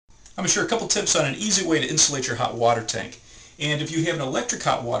I'm going to share a couple tips on an easy way to insulate your hot water tank. And if you have an electric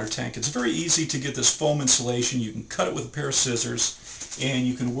hot water tank, it's very easy to get this foam insulation. You can cut it with a pair of scissors and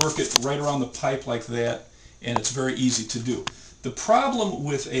you can work it right around the pipe like that, and it's very easy to do. The problem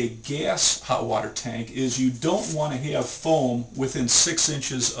with a gas hot water tank is you don't want to have foam within 6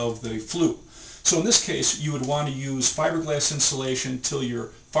 inches of the flue. So in this case, you would want to use fiberglass insulation till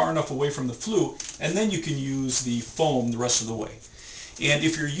you're far enough away from the flue, and then you can use the foam the rest of the way. And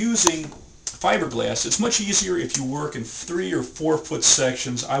if you're using fiberglass, it's much easier if you work in 3 or 4 foot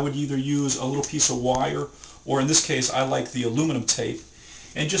sections. I would either use a little piece of wire, or in this case I like the aluminum tape,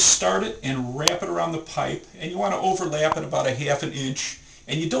 and just start it and wrap it around the pipe, and you want to overlap it about a ½ an inch,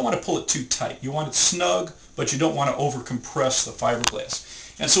 and you don't want to pull it too tight. You want it snug, but you don't want to over compress the fiberglass.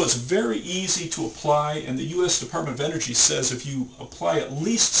 And so it's very easy to apply, and the US Department of Energy says if you apply at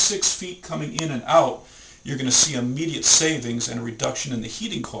least 6 feet coming in and out, you're going to see immediate savings and a reduction in the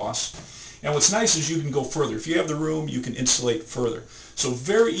heating costs. And what's nice is you can go further. If you have the room, you can insulate further. So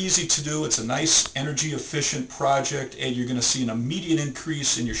very easy to do. It's a nice energy efficient project, and you're going to see an immediate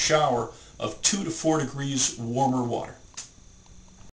increase in your shower of 2 to 4 degrees warmer water.